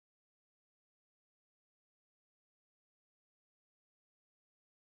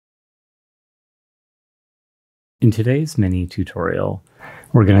In today's mini tutorial,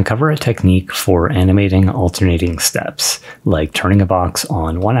 we're going to cover a technique for animating alternating steps, like turning a box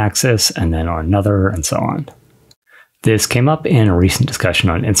on one axis and then on another, and so on. This came up in a recent discussion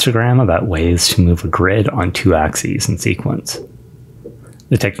on Instagram about ways to move a grid on two axes in sequence.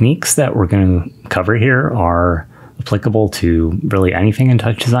 The techniques that we're going to cover here are applicable to really anything in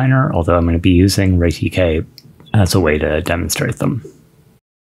TouchDesigner, although I'm going to be using RayTK as a way to demonstrate them.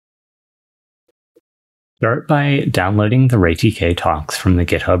 Start by downloading the RayTK talks from the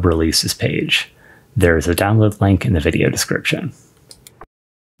GitHub releases page. There's a download link in the video description.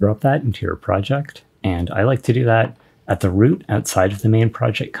 Drop that into your project, and I like to do that at the root outside of the main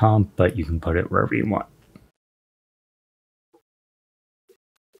project comp, but you can put it wherever you want.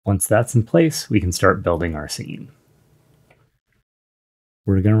 Once that's in place, we can start building our scene.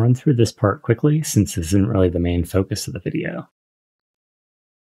 We're going to run through this part quickly since this isn't really the main focus of the video.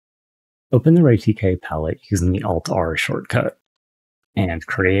 Open the RayTK palette using the Alt-R shortcut and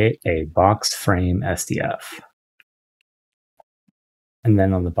create a box frame SDF. And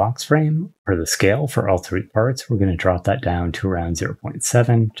then on the box frame, for the scale for all three parts, we're going to drop that down to around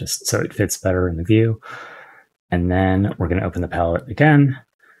 0.7, just so it fits better in the view. And then we're going to open the palette again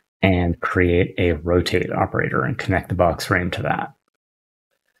and create a rotate operator and connect the box frame to that.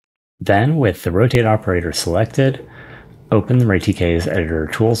 Then, with the rotate operator selected, open the RayTK's Editor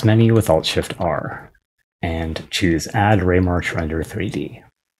Tools menu with Alt-Shift-R and choose Add RayMarch Render 3D.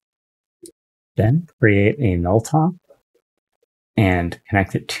 Then create a null top and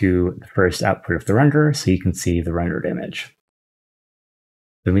connect it to the first output of the render so you can see the rendered image.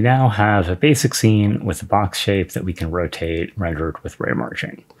 So we now have a basic scene with a box shape that we can rotate rendered with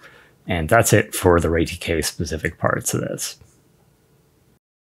RayMarching. And that's it for the RayTK specific parts of this.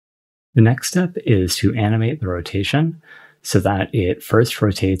 The next step is to animate the rotation so that it first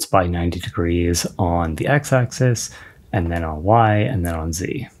rotates by 90 degrees on the x-axis, and then on y, and then on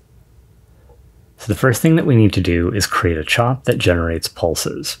z. So the first thing that we need to do is create a chop that generates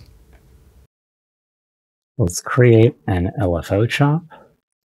pulses. Let's create an LFO chop.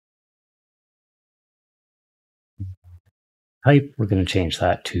 Type, we're going to change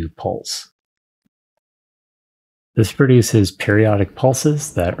that to pulse. This produces periodic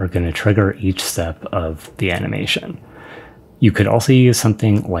pulses that are going to trigger each step of the animation. You could also use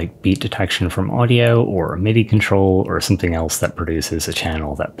something like beat detection from audio or a MIDI control or something else that produces a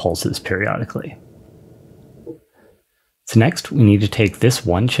channel that pulses periodically. So next, we need to take this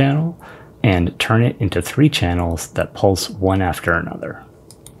one channel and turn it into 3 channels that pulse one after another.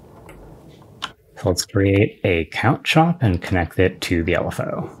 So let's create a count chop and connect it to the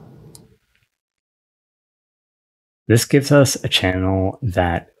LFO. This gives us a channel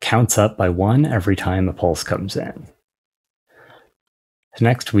that counts up by 1 every time a pulse comes in. So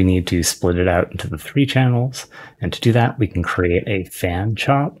next, we need to split it out into the 3 channels, and to do that, we can create a fan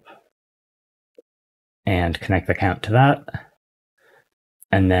chop and connect the count to that.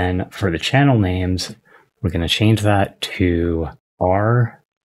 And then for the channel names, we're going to change that to R,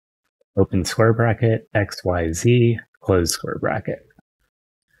 open square bracket, XYZ, close square bracket.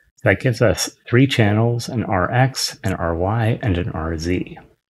 That gives us 3 channels, an RX, an RY, and an RZ.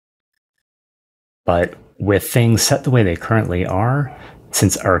 But with things set the way they currently are,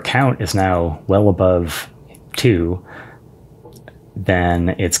 since our count is now well above 2, then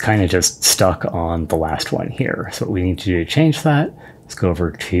it's kind of just stuck on the last one here. So what we need to do to change that is go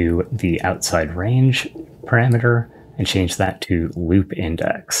over to the outside range parameter and change that to loop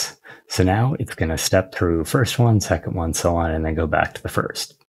index. So now it's going to step through first one, second one, so on, and then go back to the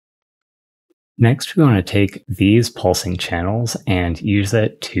first. Next, we want to take these pulsing channels and use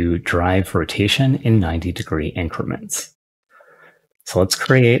it to drive rotation in 90-degree increments. So let's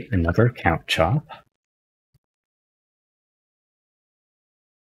create another count chop.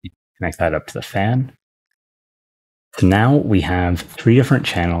 Connect that up to the fan. So now we have 3 different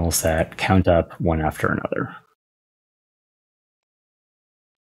channels that count up one after another.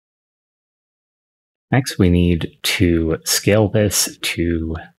 Next, we need to scale this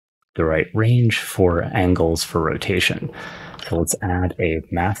to the right range for angles for rotation. So let's add a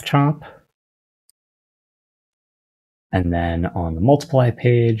math chop. And then on the multiply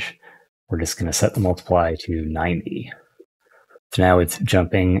page, we're just going to set the multiply to 90. So now it's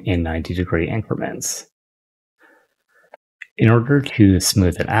jumping in 90-degree increments. In order to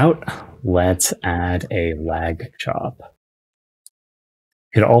smooth it out, let's add a lag chop.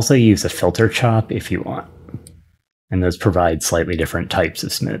 You could also use a filter chop if you want, and those provide slightly different types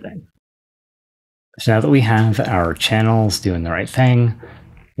of smoothing. So now that we have our channels doing the right thing,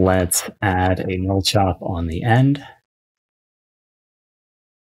 let's add a null chop on the end.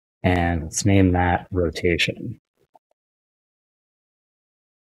 And let's name that rotation.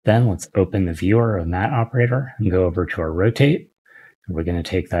 Then let's open the viewer of Matte Operator and go over to our rotate. We're going to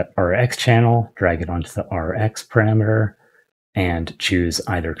take that RX channel, drag it onto the RX parameter, and choose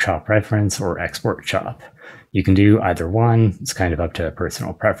either chop reference or export chop. You can do either one. It's kind of up to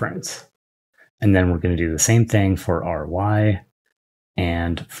personal preference. And then we're going to do the same thing for RY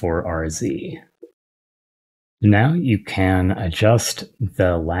and for RZ. Now you can adjust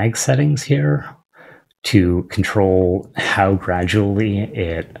the lag settings here to control how gradually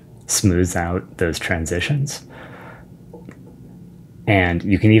it smooths out those transitions. And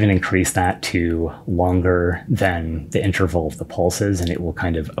you can even increase that to longer than the interval of the pulses, and it will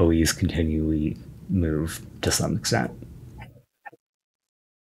kind of always continually move to some extent.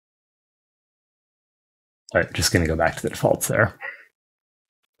 All right, just going to go back to the defaults there.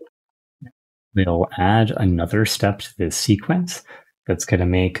 We'll add another step to this sequence that's going to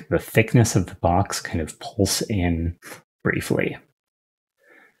make the thickness of the box kind of pulse in briefly.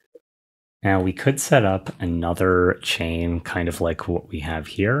 Now we could set up another chain kind of like what we have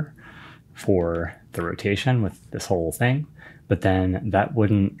here for the rotation with this whole thing, but then that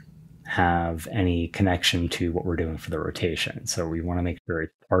wouldn't have any connection to what we're doing for the rotation. So we want to make sure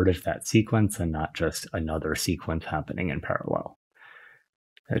it's part of that sequence and not just another sequence happening in parallel.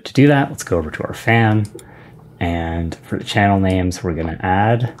 So to do that, let's go over to our fan, and for the channel names, we're going to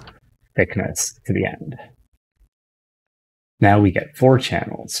add thickness to the end. Now we get 4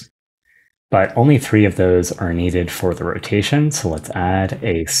 channels, but only 3 of those are needed for the rotation. So let's add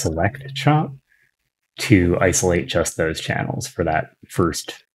a select chop to isolate just those channels for that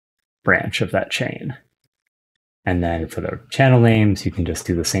first branch of that chain. And then for the channel names, you can just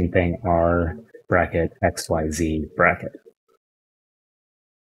do the same thing, R bracket XYZ bracket.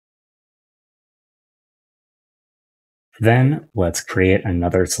 Then let's create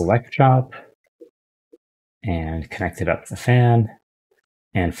another select chop and connect it up to the fan.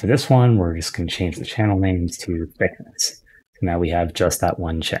 And for this one, we're just going to change the channel names to thickness. So now we have just that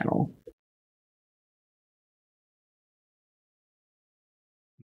one channel.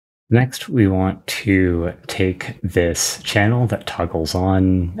 Next, we want to take this channel that toggles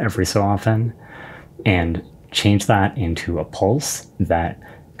on every so often and change that into a pulse that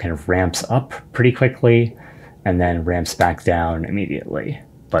kind of ramps up pretty quickly and then ramps back down immediately,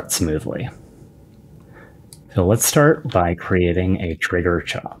 but smoothly. So let's start by creating a trigger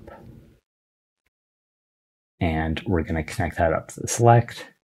chop. And we're going to connect that up to the select.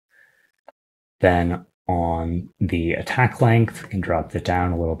 Then on the attack length, we can drop it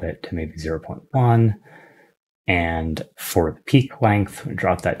down a little bit to maybe 0.1. And for the peak length, we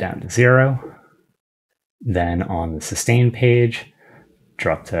drop that down to 0. Then on the sustain page,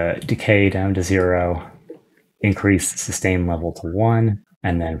 drop the decay down to 0. Increase the sustain level to 1,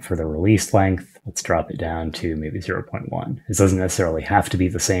 and then for the release length, let's drop it down to maybe 0.1. This doesn't necessarily have to be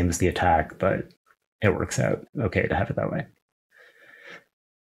the same as the attack, but it works out okay to have it that way.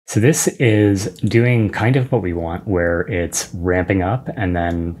 So this is doing kind of what we want, where it's ramping up, and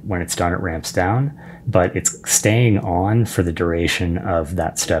then when it's done, it ramps down, but it's staying on for the duration of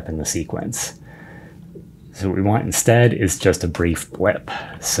that step in the sequence. So what we want instead is just a brief blip.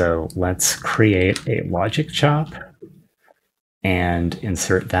 So let's create a logic chop and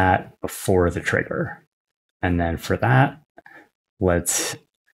insert that before the trigger. And then for that, let's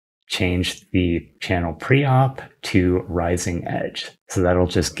change the channel pre-op to rising edge. So that'll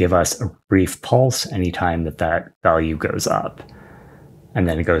just give us a brief pulse anytime that that value goes up. And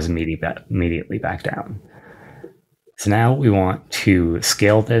then it goes immediately back down. So now we want to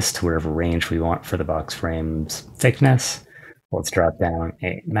scale this to whatever range we want for the box frame's thickness. Let's drop down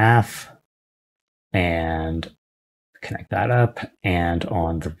a math and connect that up. And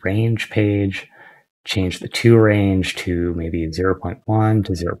on the range page, change the to range to maybe 0.1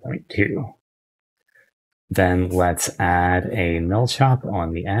 to 0.2. Then let's add a mill chop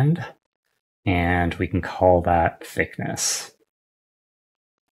on the end, and we can call that thickness.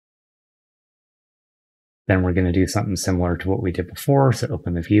 Then we're going to do something similar to what we did before. So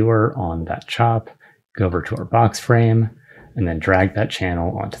open the viewer on that chop, go over to our box frame, and then drag that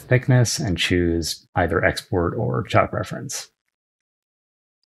channel onto thickness and choose either export or chop reference.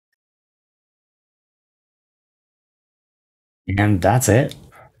 And that's it.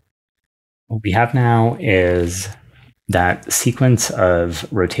 What we have now is that sequence of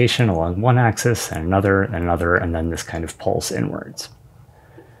rotation along one axis and another, and then this kind of pulse inwards.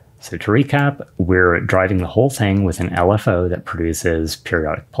 So to recap, we're driving the whole thing with an LFO that produces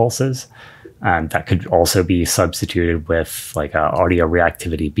periodic pulses. That could also be substituted with like a audio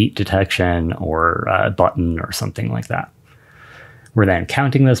reactivity beat detection or a button or something like that. We're then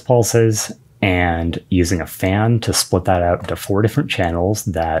counting those pulses and using a fan to split that out into 4 different channels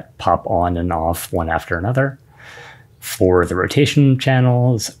that pop on and off one after another. For the rotation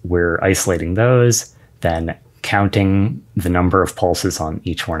channels, we're isolating those, then counting the number of pulses on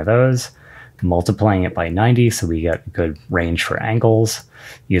each one of those, multiplying it by 90 so we get a good range for angles,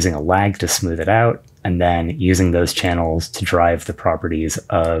 using a lag to smooth it out, and then using those channels to drive the properties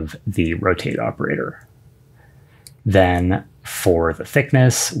of the rotate operator. Then for the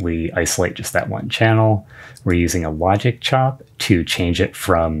thickness, we isolate just that one channel. We're using a logic chop to change it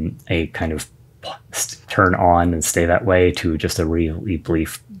from a kind of turn on and stay that way to just a really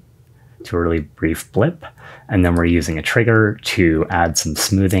brief blip. And then we're using a trigger to add some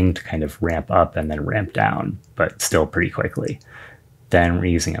smoothing to kind of ramp up and then ramp down, but still pretty quickly. Then we're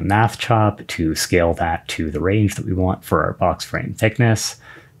using a math chop to scale that to the range that we want for our box frame thickness,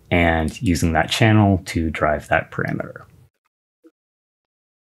 and using that channel to drive that parameter.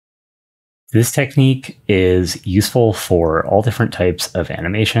 This technique is useful for all different types of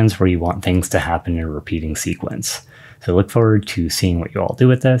animations where you want things to happen in a repeating sequence. So look forward to seeing what you all do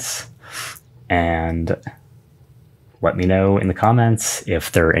with this, and let me know in the comments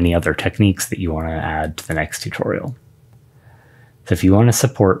if there are any other techniques that you want to add to the next tutorial. So if you want to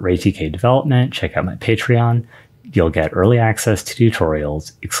support RayTK development, check out my Patreon. You'll get early access to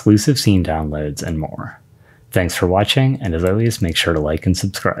tutorials, exclusive scene downloads, and more. Thanks for watching, and as always, make sure to like and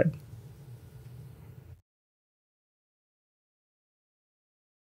subscribe.